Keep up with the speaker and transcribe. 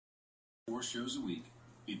4 shows a week,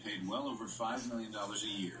 he paid well over $5 million a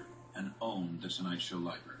year, and owned the Tonight Show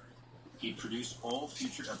library. He produced all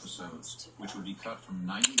future episodes, which would be cut from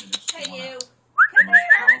 90 minutes to 1 hour. The most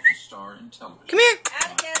powerful star in television. Come here,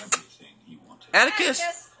 Atticus. Everything he wanted.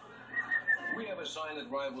 Atticus. We have a sign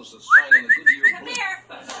that rivals the sign on the Goodyear Come blimp. here.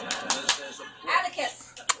 That says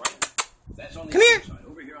Atticus. right? That's on the Come here. side.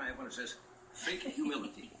 Over here I have one that says fake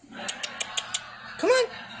humility. Come on.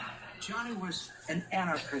 Johnny was an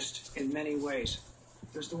anarchist in many ways.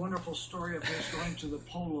 There's the wonderful story of his going to the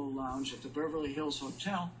Polo Lounge at the Beverly Hills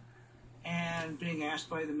Hotel and being asked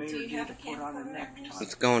by the mayor to put on a necktie.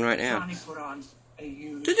 It's going right now. Johnny put on a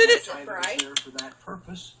huge Do-do-do. necktie that was there for that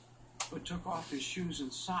purpose, but took off his shoes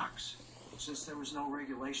and socks since there was no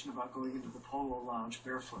regulation about going into the Polo Lounge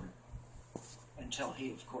barefooted. Until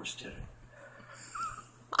he, of course, did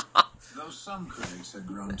it. Though some critics had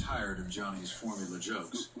grown tired of Johnny's formula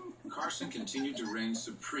jokes, Carson continued to reign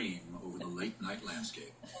supreme over the late-night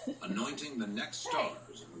landscape, anointing the next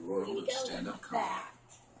stars in the world of stand-up comedy.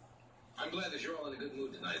 I'm glad that you're all in a good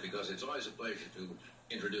mood tonight because it's always a pleasure to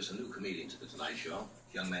introduce a new comedian to the Tonight Show.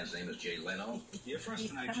 Young man's name is Jay Leno. Your first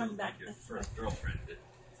Tonight Show, like your first girlfriend,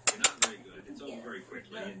 you're not very good. It's over very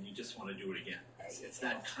quickly, and you just want to do it again. It's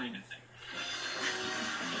that kind of thing.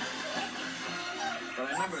 But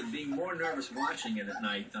I remember being more nervous watching it at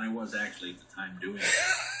night than I was actually at the time doing it.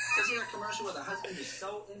 Isn't there a commercial where the husband is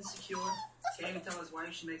so insecure, can't even tell his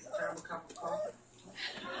wife she makes a terrible cup of coffee?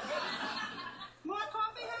 More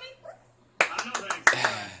coffee, honey? I don't know, thanks. I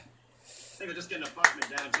think I'm just getting an apartment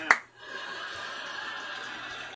downtown.